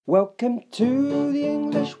Welcome to the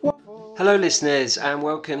English Waffle. Hello listeners and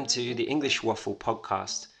welcome to the English Waffle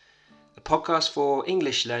podcast, a podcast for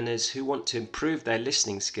English learners who want to improve their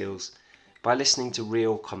listening skills by listening to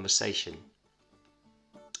real conversation.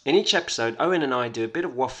 In each episode, Owen and I do a bit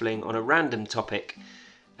of waffling on a random topic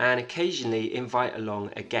and occasionally invite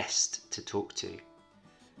along a guest to talk to.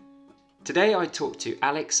 Today I talked to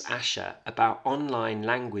Alex Asher about online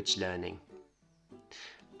language learning.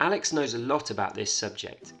 Alex knows a lot about this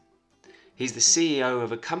subject. He's the CEO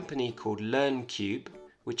of a company called LearnCube,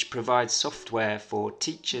 which provides software for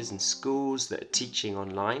teachers and schools that are teaching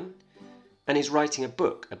online, and is writing a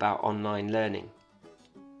book about online learning.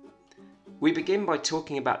 We begin by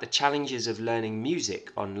talking about the challenges of learning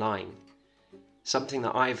music online, something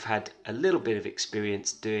that I've had a little bit of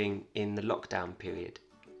experience doing in the lockdown period.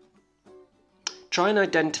 Try and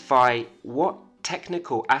identify what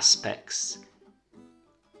technical aspects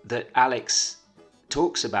that Alex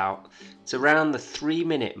talks about. It's around the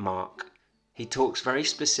 3-minute mark. He talks very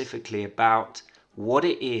specifically about what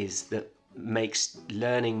it is that makes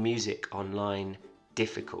learning music online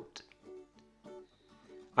difficult.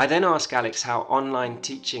 I then ask Alex how online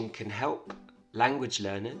teaching can help language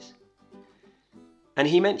learners, and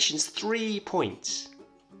he mentions 3 points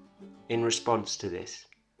in response to this.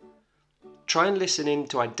 Try and listen in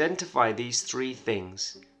to identify these 3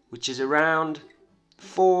 things, which is around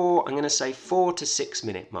 4 to 6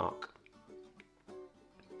 minute mark.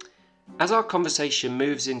 As our conversation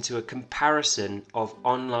moves into a comparison of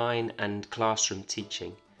online and classroom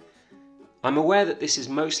teaching, I'm aware that this is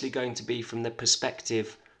mostly going to be from the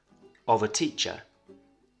perspective of a teacher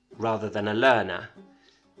rather than a learner.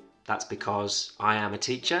 That's because I am a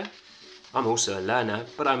teacher. I'm also a learner,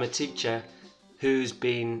 but I'm a teacher who's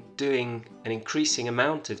been doing an increasing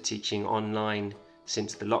amount of teaching online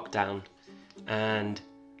since the lockdown. And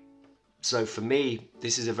so for me,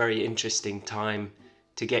 this is a very interesting time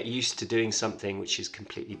to get used to doing something which is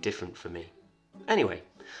completely different for me. Anyway,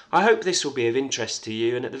 I hope this will be of interest to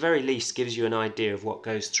you and at the very least gives you an idea of what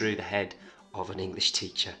goes through the head of an English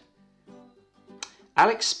teacher.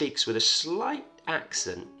 Alex speaks with a slight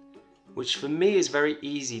accent, which for me is very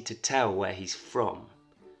easy to tell where he's from.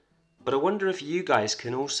 But I wonder if you guys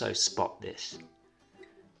can also spot this.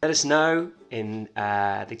 Let us know in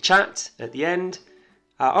the chat at the end.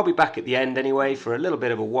 I'll be back at the end anyway for a little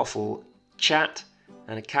bit of a waffle chat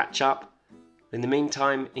and a catch up. In the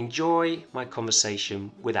meantime, enjoy my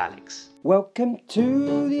conversation with Alex. Welcome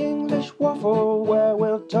to the English Waffle, where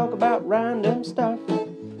we'll talk about random stuff.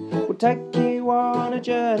 We'll take you on a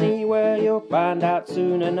journey where you'll find out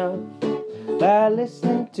soon enough that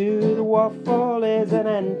listening to the waffle is an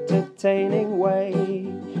entertaining way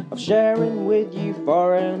of sharing with you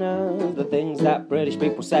foreigners the things that British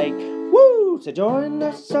people say. Woo! So join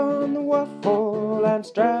us on the waffle and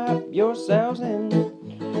strap yourselves in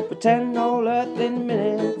for 10 whole earthing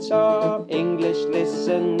minutes of English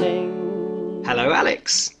listening. Hello,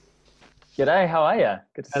 Alex. G'day, how are you?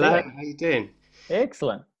 Good to see Hello, you. how you doing?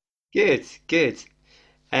 Excellent. Good.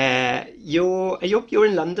 You're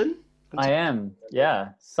in London? I am, yeah.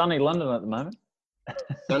 Sunny London at the moment.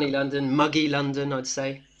 Sunny London, muggy London, I'd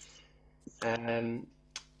say. Do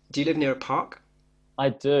you live near a park? I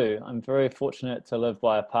do. I'm very fortunate to live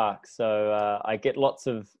by a park, so I get lots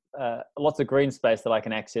of green space that I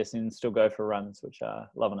can access and still go for runs, which are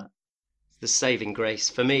loving it. The saving grace.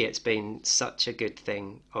 For me, it's been such a good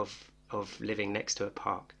thing of living next to a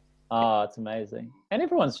park. Oh, it's amazing. And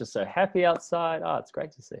everyone's just so happy outside. Oh, it's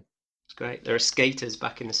great to see. It's great. There are skaters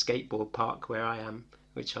back in the skateboard park where I am,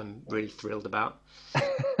 which I'm really thrilled about.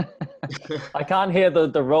 I can't hear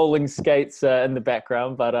the rolling skates in the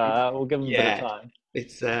background, but we'll give them a bit of time.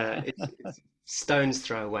 It's stone's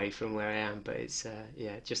throw away from where I am, but it's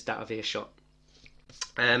just out of earshot.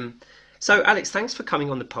 So Alex, thanks for coming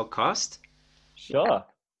on the podcast. Sure.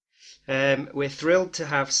 We're thrilled to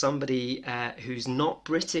have somebody who's not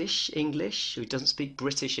British English, who doesn't speak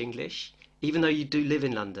British English, even though you do live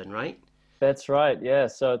in London, right? That's right, yeah.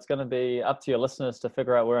 So it's going to be up to your listeners to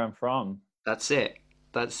figure out where I'm from. That's it.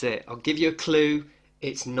 I'll give you a clue.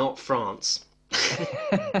 It's not France.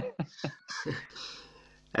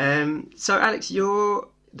 So Alex, you're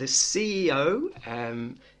the CEO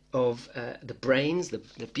of the brains,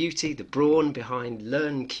 the beauty, the brawn behind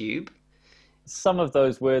LearnCube. Some of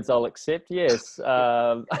those words I'll accept, yes.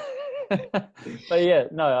 But yeah,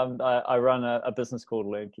 no, I run a business called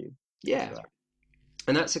LearnCube. Yeah. Right.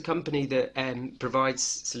 And that's a company that provides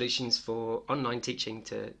solutions for online teaching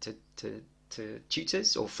to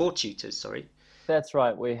tutors, or for tutors, sorry. That's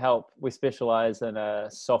right. We specialize in a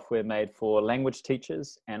software made for language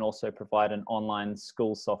teachers and also provide an online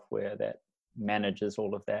school software that manages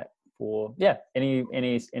all of that for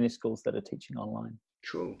any schools that are teaching online.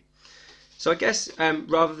 Cool. So I guess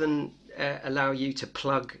rather than allow you to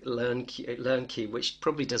plug LearnCube, which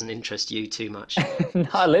probably doesn't interest you too much,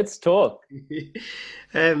 No, let's talk.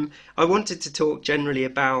 I wanted to talk generally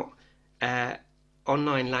about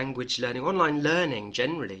online language learning, online learning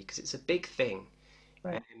generally, because it's a big thing,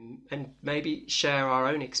 Right. and maybe share our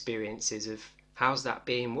own experiences of how's that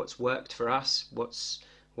been, what's worked for us, what's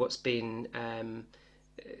been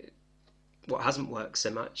what hasn't worked so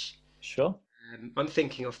much. Sure. I'm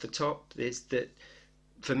thinking off the top is that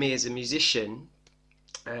for me as a musician,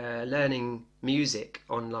 learning music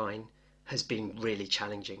online has been really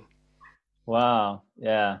challenging. Wow.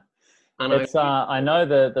 Yeah. And It's I know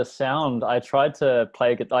the sound. I tried to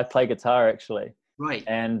I play guitar actually. right.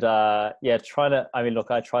 And I mean,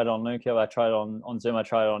 look, I tried it on LearnCube, I tried it on Zoom, I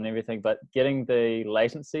tried it on everything, but getting the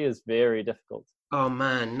latency is very difficult. Oh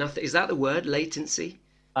man, nothing. Is that the word, latency?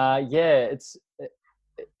 Yeah,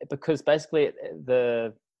 because basically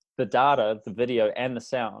the data, the video and the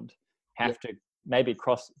sound have to maybe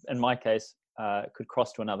cross, in my case, could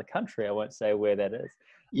cross to another country. I won't say where that is.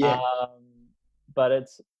 Yeah. But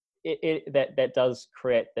that does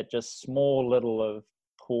create that just small little of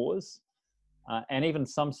pause. And even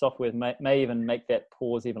some software may even make that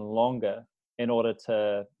pause even longer in order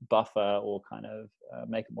to buffer or kind of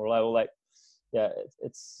make it more reliable. Like, yeah,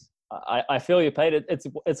 I feel your pain.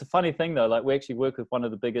 It's a funny thing though. Like we actually work with one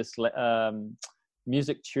of the biggest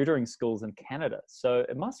music tutoring schools in Canada, so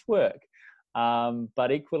it must work.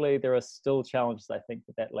 But equally, there are still challenges, I think,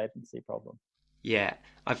 with that latency problem. Yeah,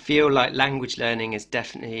 I feel like language learning is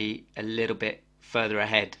definitely a little bit further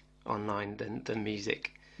ahead online than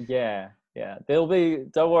music. Yeah. There'll be.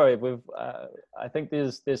 Don't worry. I think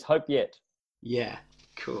there's hope yet. Yeah,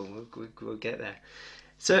 cool. We'll get there.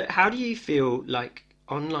 So, how do you feel like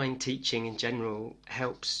online teaching in general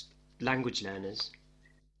helps language learners?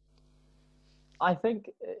 I think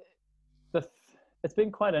it's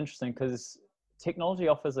been quite interesting because technology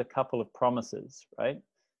offers a couple of promises, right?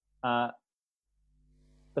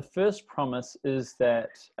 The first promise is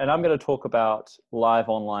that, and I'm going to talk about live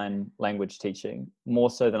online language teaching more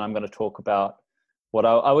so than I'm going to talk about what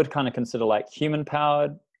I would kind of consider like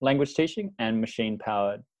human-powered language teaching and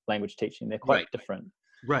machine-powered language teaching. They're quite different.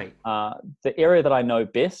 Right. The area that I know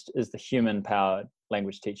best is the human-powered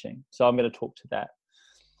language teaching. So I'm going to talk to that.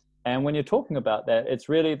 And when you're talking about that, it's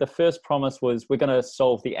really the first promise was we're going to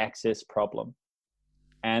solve the access problem.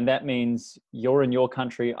 And that means you're in your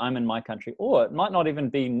country, I'm in my country, or it might not even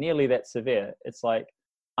be nearly that severe. It's like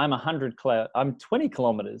I'm 20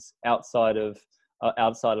 kilometers outside of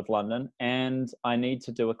London, and I need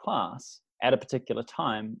to do a class at a particular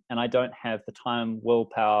time, and I don't have the time,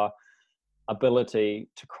 willpower, ability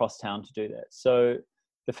to cross town to do that. So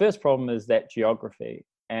the first problem is that geography,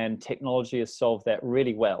 and technology has solved that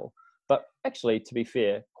really well. But actually, to be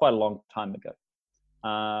fair, quite a long time ago.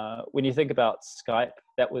 When you think about Skype,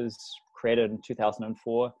 that was created in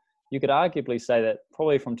 2004. You could arguably say that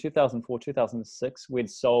probably from 2004, 2006, we'd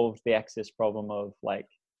solved the access problem of like,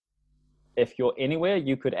 if you're anywhere,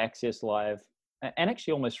 you could access live and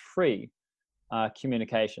actually almost free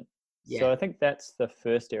communication. Yeah. So I think that's the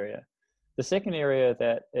first area. The second area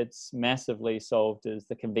that it's massively solved is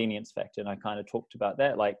the convenience factor. And I kind of talked about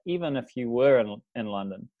that. Like, even if you were in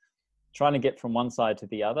London, trying to get from one side to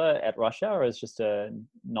the other at rush hour is just a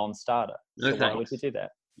non-starter. So why would you do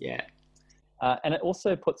that? Yeah. And it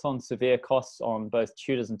also puts on severe costs on both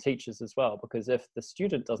tutors and teachers as well, because if the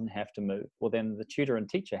student doesn't have to move, well, then the tutor and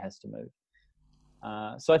teacher has to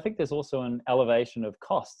move. So I think there's also an elevation of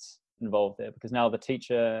costs involved there, because now the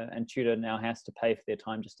teacher and tutor now has to pay for their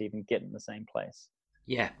time just to even get in the same place.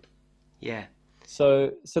 Yeah.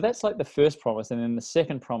 So that's like the first promise. And then the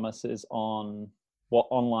second promise is on what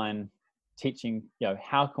online teaching,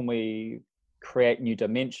 how can we create new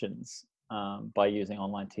dimensions by using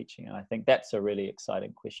online teaching? And I think that's a really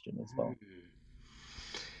exciting question as well.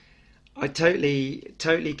 I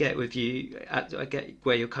totally get with you. I get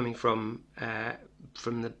where you're coming from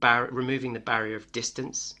removing the barrier of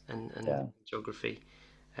distance and geography.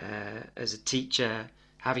 As a teacher,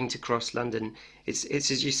 having to cross London, it's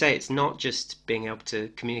as you say, it's not just being able to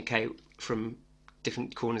communicate from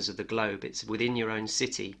different corners of the globe. It's within your own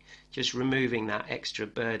city, just removing that extra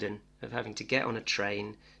burden of having to get on a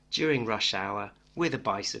train during rush hour with a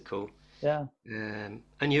bicycle. Yeah. And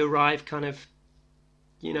you arrive kind of,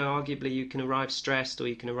 arguably you can arrive stressed, or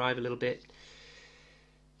you can arrive a little bit,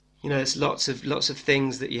 there's lots of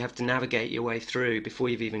things that you have to navigate your way through before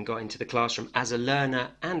you've even got into the classroom as a learner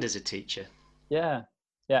and as a teacher. Yeah.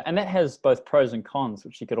 And that has both pros and cons,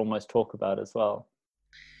 which you could almost talk about as well.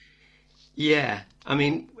 Yeah, I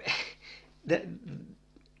mean, that,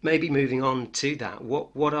 maybe moving on to that,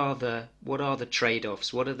 what are the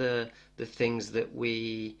trade-offs? What are the things that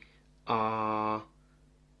we are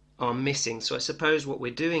are missing? So I suppose what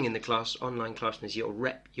we're doing in the class online classroom is you're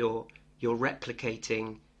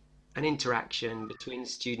replicating an interaction between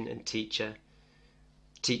student and teacher.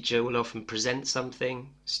 Teacher will often present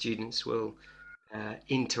something, students will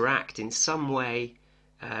interact in some way,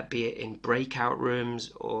 be it in breakout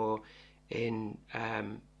rooms or in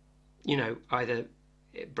either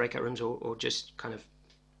breakout rooms or just kind of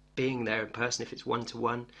being there in person if it's one to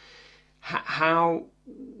one. How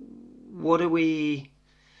what are we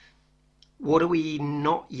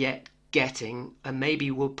not yet getting, and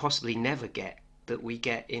maybe we'll possibly never get, that we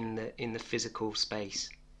get in the physical space?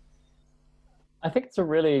 I think it's a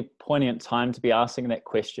really poignant time to be asking that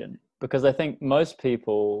question, because I think most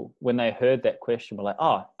people, when they heard that question, were like,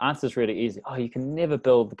 "Oh, answer's really easy. Oh, you can never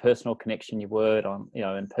build the personal connection you would on,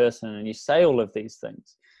 in person." And you say all of these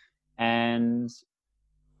things, and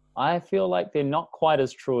I feel like they're not quite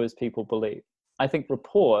as true as people believe. I think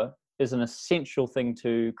rapport is an essential thing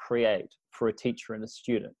to create for a teacher and a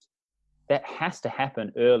student. That has to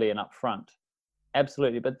happen early and upfront.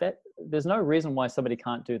 Absolutely. But there's no reason why somebody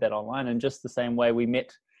can't do that online. And just the same way we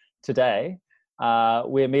met today,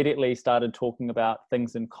 we immediately started talking about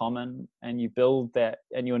things in common, and you build that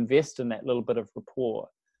and you invest in that little bit of rapport.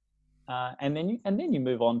 And then you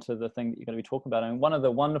move on to the thing that you're going to be talking about. And one of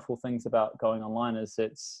the wonderful things about going online is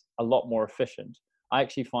it's a lot more efficient. I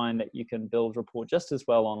actually find that you can build rapport just as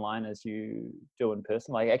well online as you do in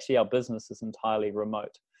person. Like, actually, our business is entirely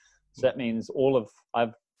remote, so that means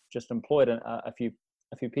I've just employed a few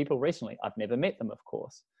people recently. I've never met them, of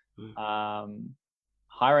course.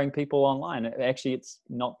 Hiring people online, actually, it's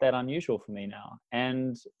not that unusual for me now,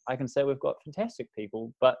 and I can say we've got fantastic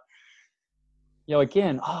people. But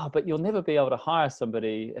again, but you'll never be able to hire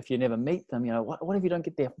somebody if you never meet them. What if you don't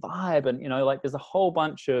get their vibe? And like, there's a whole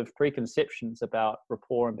bunch of preconceptions about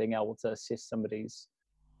rapport and being able to assess somebody's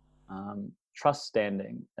trust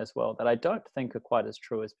standing as well, that I don't think are quite as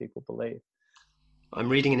true as people believe. I'm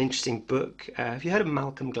reading an interesting book. Have you heard of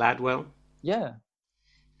Malcolm Gladwell? Yeah.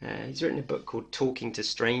 He's written a book called Talking to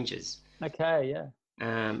Strangers. Okay. Yeah.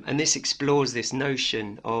 And this explores this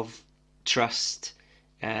notion of trust,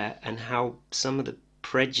 and how some of the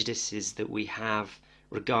prejudices that we have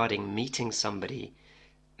regarding meeting somebody,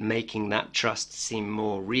 making that trust seem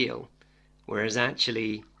more real, whereas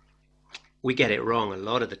actually we get it wrong a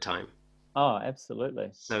lot of the time. Oh,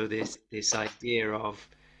 absolutely. So this idea of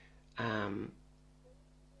um,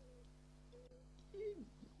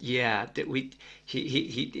 yeah, that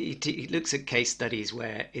he looks at case studies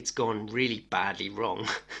where it's gone really badly wrong,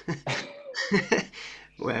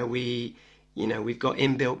 where we've got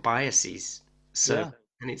inbuilt biases. So, Yeah.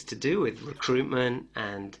 and it's to do with recruitment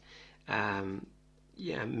and um,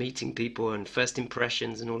 yeah, meeting people and first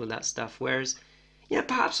impressions and all of that stuff. Whereas,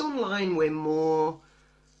 perhaps online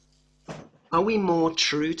are we more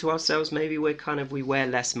true to ourselves? Maybe we wear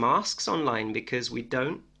less masks online because we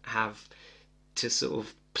don't have to sort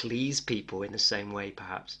of please people in the same way,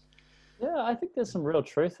 perhaps. Yeah, I think there's some real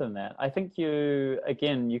truth in that. I think you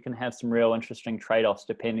can have some real interesting trade-offs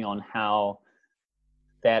depending on how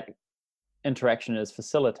that interaction is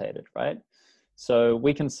facilitated, right? So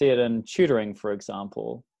we can see it in tutoring, for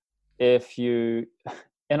example. If you,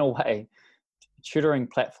 in a way, tutoring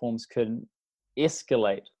platforms can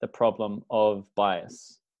escalate the problem of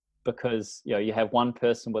bias, because you have one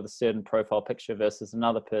person with a certain profile picture versus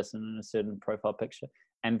another person in a certain profile picture,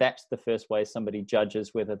 and that's the first way somebody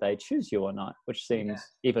judges whether they choose you or not, which Yeah. seems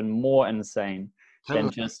even more insane Kind of than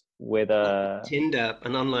like just whether Tinder,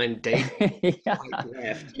 an online date. yeah. Swipe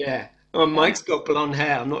left. Yeah. Oh, Mike's got blonde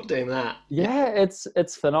hair. I'm not doing that. Yeah. Yeah,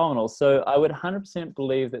 it's phenomenal. So I would 100%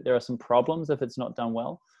 believe that there are some problems if it's not done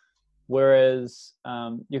well. Whereas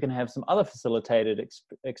you can have some other facilitated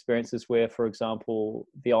experiences where, for example,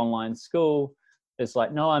 the online school is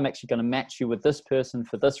like, no, I'm actually going to match you with this person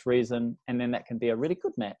for this reason. And then that can be a really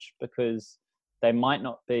good match, because they might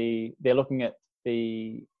not be, they're looking at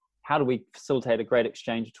how do we facilitate a great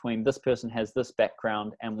exchange between this person has this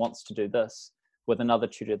background and wants to do this with another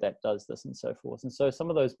tutor that does this, and so forth. And so some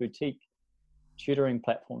of those boutique tutoring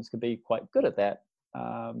platforms could be quite good at that,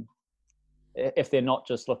 if they're not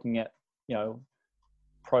just looking at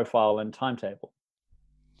profile and timetable.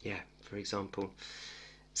 Yeah, for example.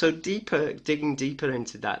 So digging deeper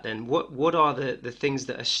into that, then what are the things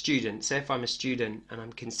that a student, say if I'm a student and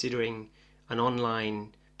I'm considering an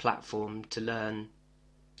online platform to learn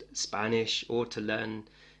Spanish or to learn,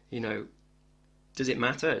 does it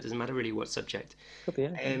matter? It doesn't matter really what subject. Could be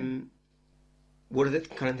anything. what are the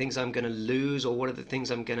kind of things I'm going to lose, or what are the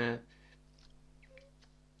things I'm going to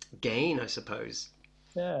gain, I suppose.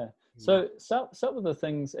 Yeah. So some of the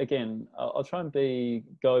things, again, I'll try and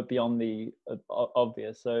go beyond the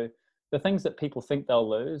obvious. So the things that people think they'll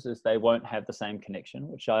lose is they won't have the same connection,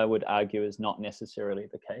 which I would argue is not necessarily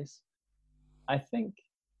the case. I think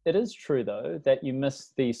it is true, though, that you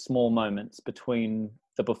miss these small moments between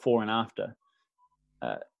the before and after.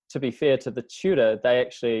 To be fair to the tutor, they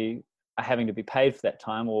actually are having to be paid for that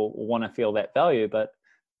time or want to feel that value, but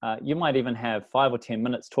you might even have 5 or 10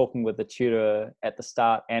 minutes talking with the tutor at the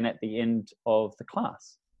start and at the end of the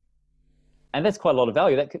class. And that's quite a lot of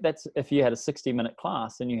value. That's if you had a 60-minute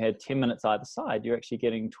class and you had 10 minutes either side, you're actually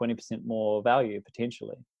getting 20% more value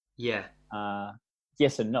potentially. Yeah.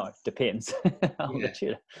 Yes and no, depends on the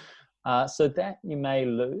tutor. So that you may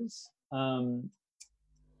lose.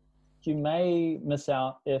 You may miss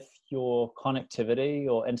out if your connectivity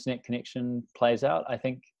or internet connection plays out. I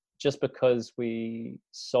think just because we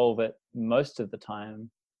solve it most of the time.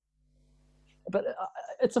 But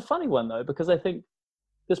it's a funny one, though, because I think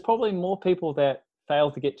there's probably more people that fail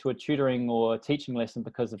to get to a tutoring or teaching lesson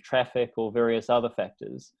because of traffic or various other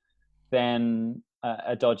factors than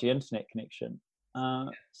a dodgy internet connection.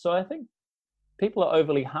 So I think people are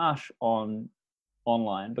overly harsh on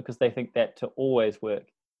online because they think that to always work,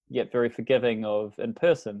 yet very forgiving of in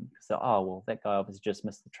person. So, oh, well, that guy obviously just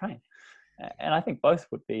missed the train. And I think both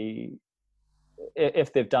would be,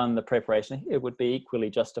 if they've done the preparation, it would be equally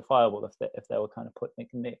justifiable if they were kind of put neck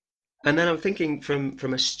and neck. And then I'm thinking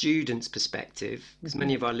from a student's perspective, because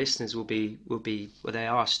many of our listeners will be, well, they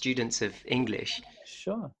are students of English.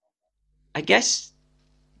 Sure. I guess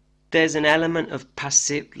there's an element of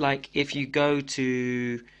passive, like if you go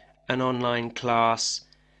to an online class,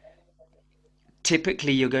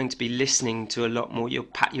 typically you're going to be listening to a lot more.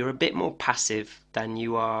 You're a bit more passive than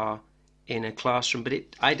you are in a classroom, but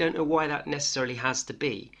I don't know why that necessarily has to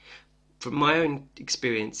be. From my own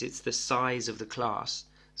experience, it's the size of the class.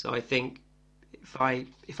 So I think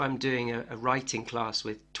if I'm doing a writing class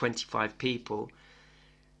with 25 people,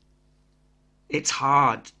 it's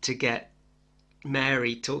hard to get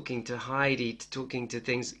Mary talking to Heidi, talking to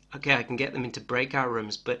things. Okay, I can get them into breakout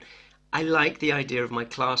rooms, but I like the idea of my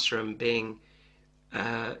classroom being,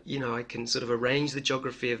 I can sort of arrange the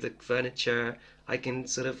geography of the furniture. I can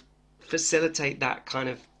sort of facilitate that kind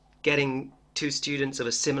of getting two students of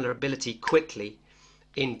a similar ability quickly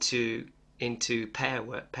into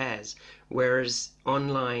pairs. Whereas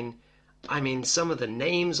online, I mean, some of the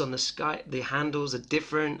names on the handles are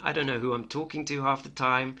different. I don't know who I'm talking to half the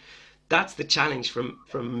time. That's the challenge from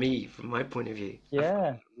my point of view.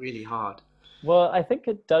 Yeah. Really hard. Well, I think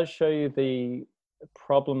it does show you the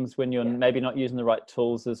problems when you're maybe not using the right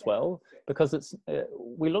tools as well, because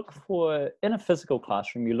we look for, in a physical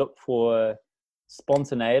classroom, you look for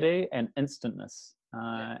spontaneity and instantness.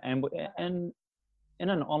 And in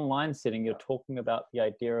an online setting, you're talking about the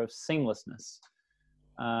idea of seamlessness.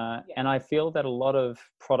 And I feel that a lot of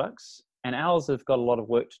products, and ours have got a lot of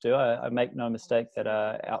work to do. I make no mistake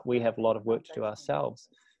that we have a lot of work to do ourselves.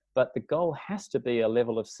 But the goal has to be a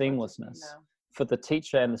level of seamlessness for the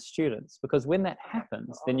teacher and the students, because when that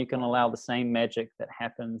happens, then you can allow the same magic that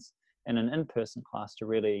happens in an in-person class to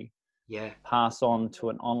really pass on to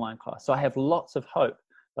an online class. So I have lots of hope,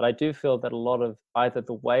 but I do feel that a lot of either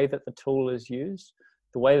the way that the tool is used,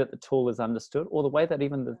 the way that the tool is understood, or the way that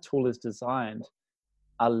even the tool is designed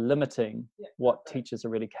are limiting what teachers are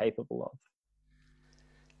really capable of.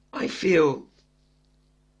 I feel,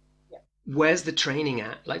 where's the training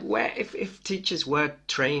at? Like, where if teachers were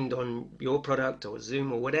trained on your product or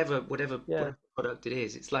Zoom or whatever product it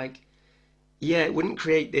is, it's like, it wouldn't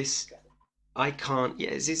create this,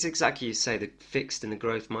 it's exactly you say, the fixed and the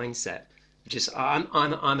growth mindset. Just I'm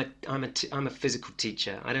a physical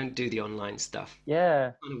teacher. I don't do the online stuff.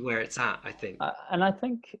 Yeah. Kind of where it's at, I think. And I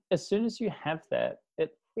think as soon as you have that,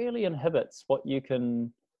 it really inhibits what you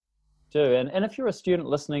can do. And if you're a student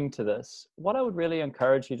listening to this, what I would really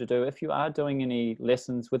encourage you to do, if you are doing any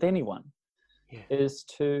lessons with anyone, is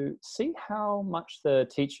to see how much the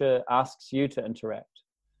teacher asks you to interact.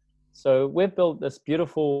 So we've built this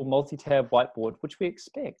beautiful multi-tab whiteboard, which we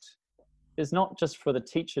expect is not just for the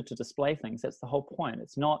teacher to display things. That's the whole point.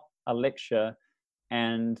 It's not a lecture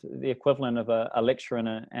and the equivalent of a lecture and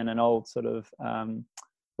an old sort of,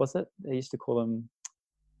 what's it? They used to call them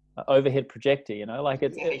overhead projector,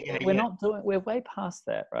 we're way past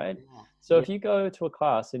that, right? So if you go to a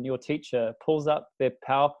class and your teacher pulls up their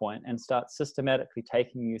PowerPoint and starts systematically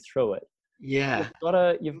taking you through it, you've got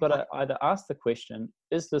to either ask the question,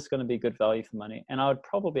 is this going to be good value for money? And I would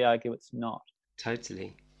probably argue it's not.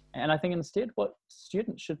 Totally. And I think instead what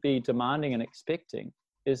students should be demanding and expecting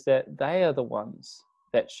is that they are the ones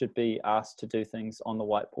that should be asked to do things on the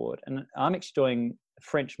whiteboard. And I'm actually doing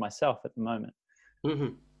French myself at the moment.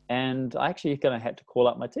 Mm-hmm. And I actually going to have to call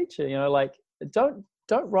up my teacher, like, don't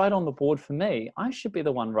write on the board for me. I should be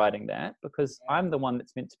the one writing that, because I'm the one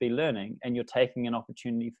that's meant to be learning, and you're taking an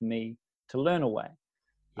opportunity for me to learn away.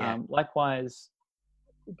 Yeah. Likewise,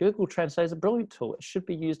 Google Translate is a brilliant tool. It should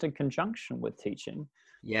be used in conjunction with teaching.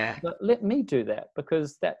 Yeah. But let me do that,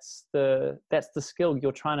 because that's the skill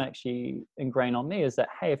you're trying to actually ingrain on me, is that,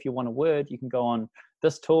 hey, if you want a word, you can go on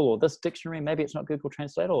this tool or this dictionary. Maybe it's not Google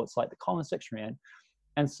Translate, or it's like the Collins Dictionary.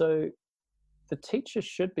 And so the teacher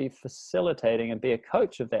should be facilitating and be a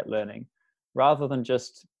coach of that learning, rather than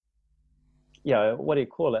just, what do you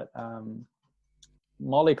call it?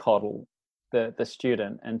 Mollycoddle the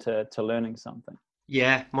student into learning something.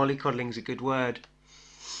 Yeah, mollycoddling is a good word.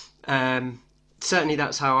 Certainly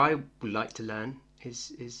that's how I would like to learn,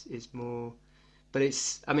 is more, but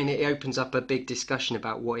it opens up a big discussion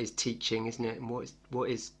about what is teaching, isn't it? And what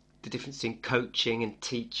is the difference between coaching and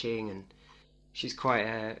teaching, and she's quite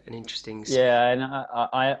an interesting. Yeah, and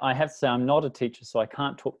I have to say, I'm not a teacher, so I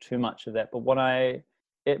can't talk too much of that. But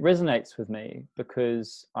it resonates with me,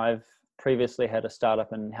 because I've previously had a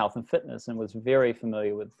startup in health and fitness and was very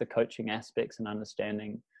familiar with the coaching aspects and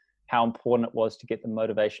understanding how important it was to get the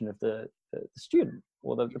motivation of the student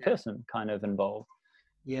or the person kind of involved.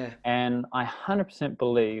 Yeah. And I 100%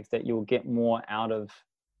 believe that you'll get more out of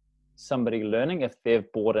somebody learning if they've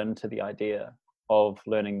bought into the idea of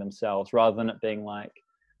learning themselves, rather than it being like,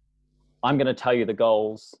 I'm going to tell you the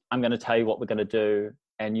goals, I'm going to tell you what we're going to do,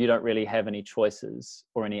 and you don't really have any choices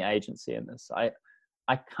or any agency in this.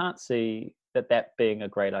 I can't see that being a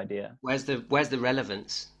great idea. Where's the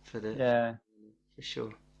relevance for the? Yeah, for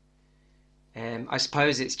sure. I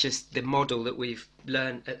suppose it's just the model that we've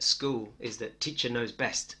learned at school is that teacher knows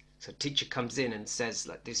best. So teacher comes in and says,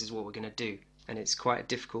 like, this is what we're going to do. And it's quite a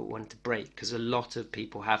difficult one to break, because a lot of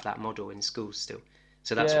people have that model in schools still.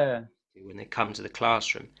 So that's what they do when they come to the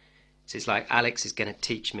classroom. So it's like, Alex is going to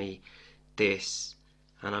teach me this,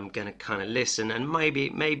 and I'm going to kind of listen, and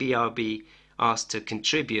maybe I'll be asked to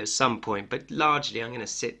contribute at some point, but largely I'm going to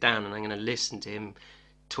sit down and I'm going to listen to him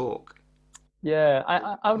talk. Yeah,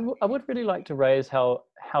 I would really like to raise how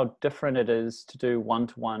different it is to do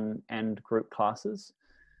one-to-one and group classes.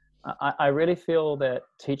 I really feel that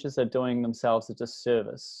teachers are doing themselves a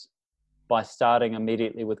disservice by starting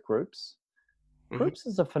immediately with groups. Mm-hmm. Groups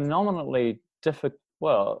is a phenomenally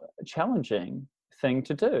challenging thing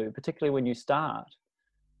to do, particularly when you start.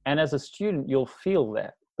 And as a student, you'll feel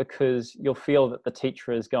that, because you'll feel that the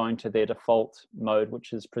teacher is going to their default mode,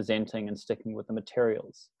 which is presenting and sticking with the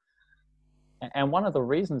materials. And one of the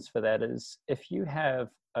reasons for that is, if you have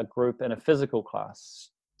a group in a physical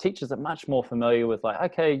class, teachers are much more familiar with, like,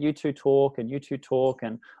 okay, you two talk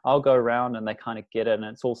and I'll go around, and they kind of get it, and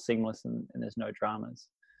it's all seamless, and there's no dramas.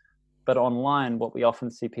 But online, what we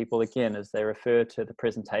often see people, again, is they refer to the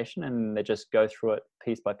presentation and they just go through it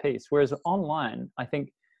piece by piece. Whereas online, I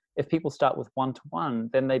think if people start with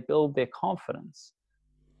one-to-one, then they build their confidence.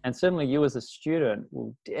 And certainly you as a student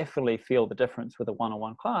will definitely feel the difference with a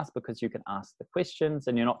one-on-one class, because you can ask the questions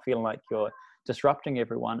and you're not feeling like you're disrupting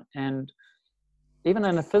everyone. And even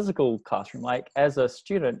in a physical classroom, like as a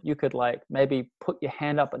student, you could like maybe put your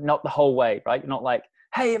hand up, but not the whole way, right? You're not like,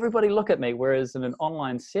 hey, everybody look at me. Whereas in an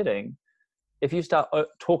online setting, if you start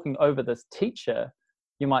talking over this teacher,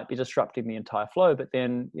 you might be disrupting the entire flow, but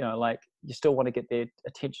then, like, you still want to get the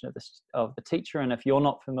attention of the teacher. And if you're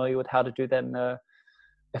not familiar with how to do that in a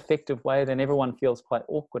effective way, then everyone feels quite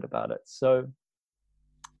awkward about it. So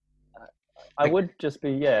I would just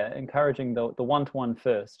be encouraging the one-to-one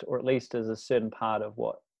first, or at least as a certain part of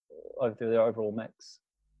the overall mix.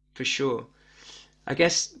 For sure. I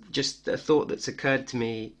guess just a thought that's occurred to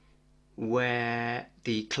me, where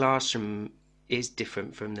the classroom is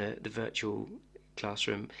different from the virtual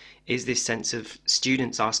classroom, is this sense of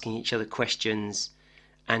students asking each other questions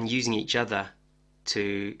and using each other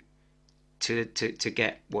to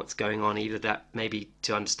get what's going on, either that maybe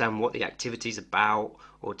to understand what the activity's about,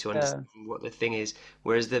 or to understand what the thing is.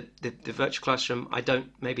 Whereas the virtual classroom,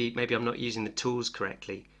 maybe I'm not using the tools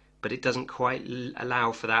correctly, but it doesn't quite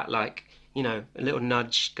allow for that, like, a little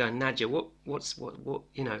nudge going, Nadia, what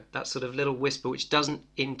that sort of little whisper, which doesn't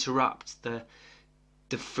interrupt the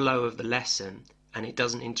flow of the lesson, and it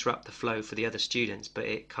doesn't interrupt the flow for the other students, but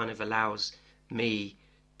it kind of allows me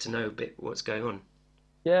to know a bit what's going on.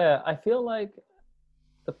 Yeah, I feel like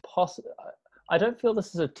I don't feel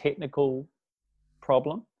this is a technical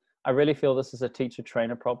problem. I really feel this is a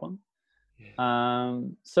teacher-trainer problem.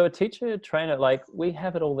 So a teacher trainer, like we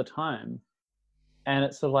have it all the time. And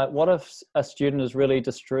it's sort of like, what if a student is really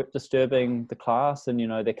disturbing the class and,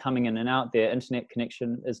 they're coming in and out, their internet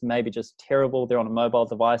connection is maybe just terrible. They're on a mobile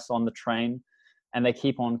device on the train and they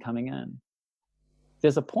keep on coming in.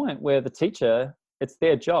 There's a point where the teacher, it's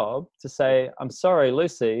their job to say, I'm sorry,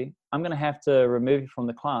 Lucy, I'm going to have to remove you from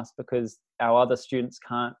the class because our other students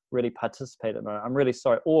can't really participate at the moment. I'm really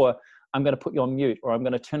sorry. Or I'm going to put you on mute, or I'm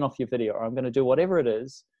going to turn off your video, or I'm going to do whatever it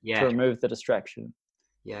is to remove the distraction.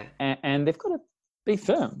 Yeah. And they've got to be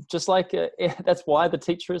firm, just like that's why the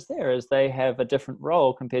teacher is there, is they have a different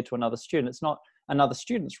role compared to another student. It's not another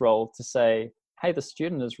student's role to say, hey, the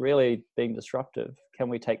student is really being disruptive. Can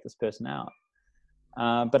we take this person out?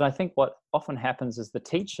 But I think what often happens is the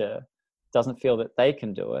teacher doesn't feel that they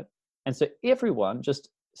can do it. And so everyone just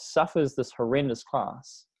suffers this horrendous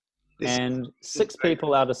class. And 6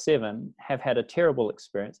 people out of 7 have had a terrible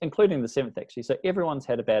experience, including the 7th actually. So everyone's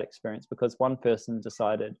had a bad experience because one person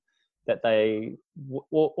decided that they,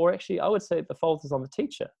 or actually I would say the fault is on the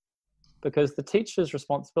teacher, because the teacher's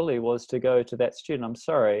responsibility was to go to that student, I'm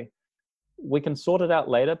sorry, we can sort it out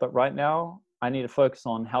later, but right now I need to focus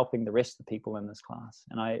on helping the rest of the people in this class.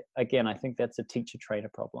 And I think that's a teacher trainer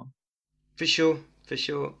problem. For sure.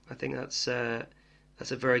 I think that's a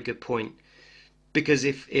very good point. Because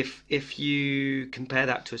if you compare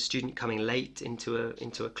that to a student coming late into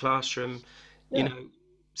a classroom,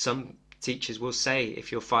 some teachers will say,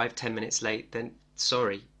 if you're 5-10 minutes late, then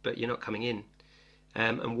sorry, but you're not coming in.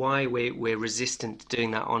 And why we're resistant to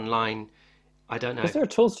doing that online, I don't know. Because there are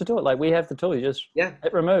tools to do it. Like we have the tool, you just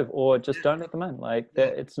hit remove, or just don't let them in. Like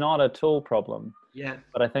it's not a tool problem. Yeah.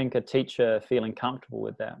 But I think a teacher feeling comfortable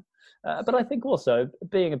with that. But I think also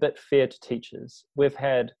being a bit fair to teachers, we've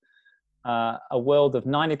had a world of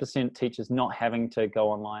 90% teachers not having to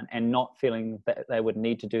go online and not feeling that they would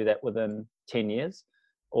need to do that within 10 years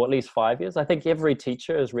or at least 5 years. I think every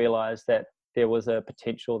teacher has realized that there was a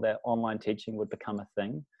potential that online teaching would become a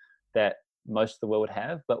thing that most of the world would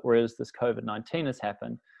have. But whereas this COVID-19 has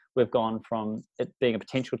happened, we've gone from it being a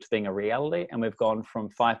potential to being a reality, and we've gone from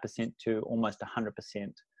 5% to almost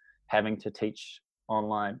 100% having to teach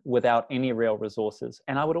online without any real resources.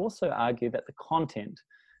 And I would also argue that the content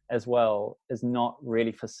as well is not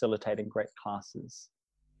really facilitating great classes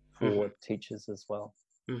for teachers as well.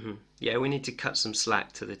 Mm-hmm. Yeah, we need to cut some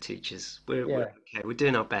slack to the teachers. We're okay. We're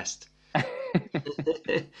doing our best.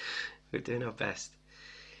 We're doing our best.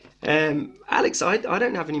 Alex, I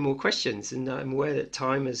don't have any more questions, and I'm aware that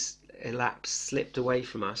time has slipped away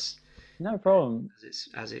from us. No problem.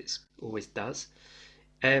 As it always does.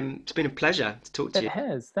 It's been a pleasure to talk to you. It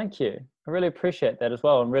has. Thank you. I really appreciate that as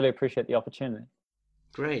well, and really appreciate the opportunity.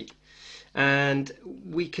 Great. And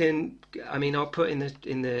I'll put in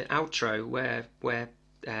the outro where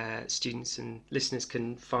students and listeners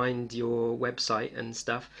can find your website and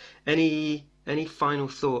stuff. Any final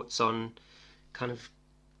thoughts on kind of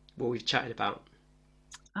what we've chatted about?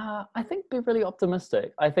 I think be really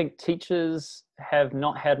optimistic. I think teachers have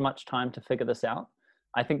not had much time to figure this out.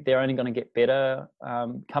 I think they're only going to get better.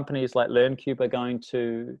 Companies like LearnCube are going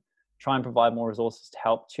to try and provide more resources to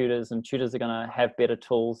help tutors, and tutors are going to have better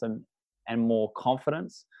tools and more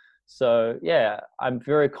confidence. So yeah, I'm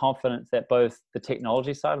very confident that both the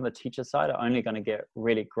technology side and the teacher side are only going to get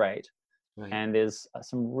really great. Right. And there's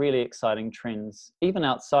some really exciting trends, even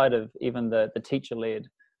outside of even the teacher-led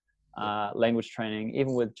language training,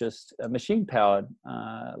 even with just machine-powered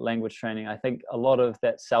language training. I think a lot of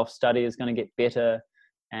that self-study is going to get better,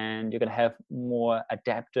 and you're going to have more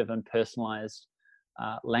adaptive and personalized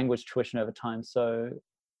language tuition over time. So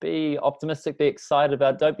be optimistic, be excited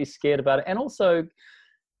about it, don't be scared about it, and also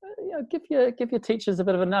give your teachers a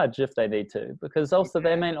bit of a nudge if they need to, because also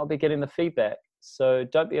they may not be getting the feedback. So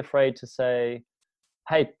don't be afraid to say,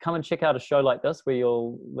 hey, come and check out a show like this where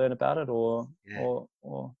you'll learn about it, or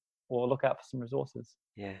look out for some resources.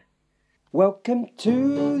 Yeah. Welcome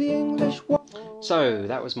to the English Waffle. So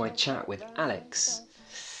that was my chat with Alex.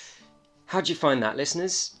 How'd you find that,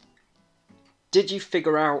 listeners? Did you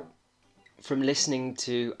figure out from listening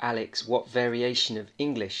to Alex what variation of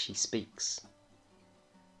English he speaks?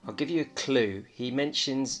 I'll give you a clue. He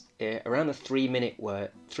mentions around the 3 minute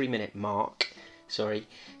mark.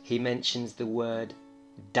 He mentions the word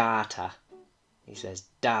data. He says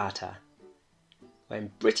data. In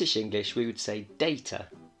British English, we would say data.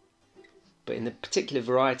 But in the particular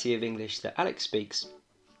variety of English that Alex speaks,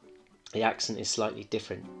 the accent is slightly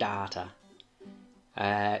different. Data.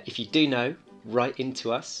 If you do know, write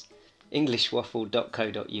into us,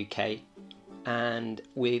 englishwaffle.co.uk, and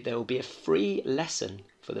there will be a free lesson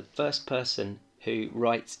for the first person who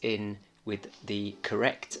writes in with the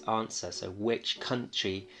correct answer. So which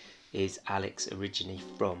country is Alex originally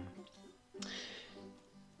from?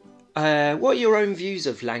 What are your own views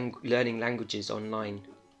of learning languages online?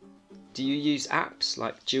 Do you use apps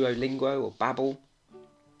like Duolingo or Babbel?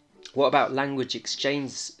 What about language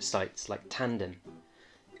exchange sites like Tandem?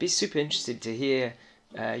 Be super interested to hear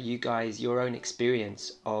you guys, your own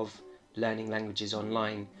experience of learning languages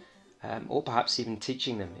online, or perhaps even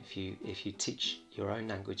teaching them if you teach your own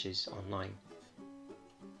languages online.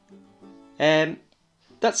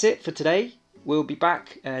 That's it for today. We'll be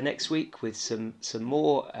back next week with some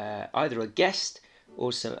more, either a guest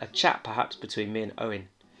or a chat perhaps between me and Owen.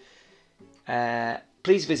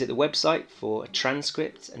 Please visit the website for a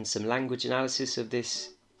transcript and some language analysis of this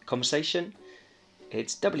conversation.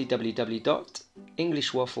 It's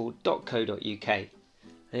www.englishwaffle.co.uk.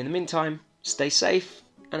 And in the meantime, stay safe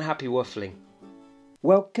and happy waffling.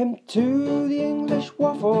 Welcome to the English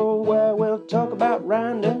Waffle, where we'll talk about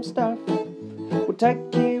random stuff. We'll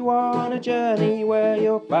take you on a journey where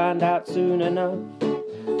you'll find out soon enough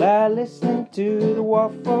that listening to the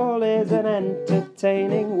waffle is an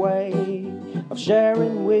entertaining way of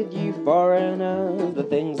sharing with you foreigners the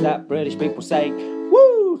things that British people say.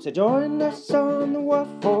 Woo! So join us on the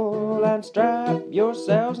waffle and strap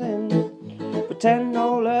yourselves in for 10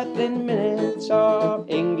 whole earthing minutes of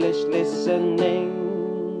English listening.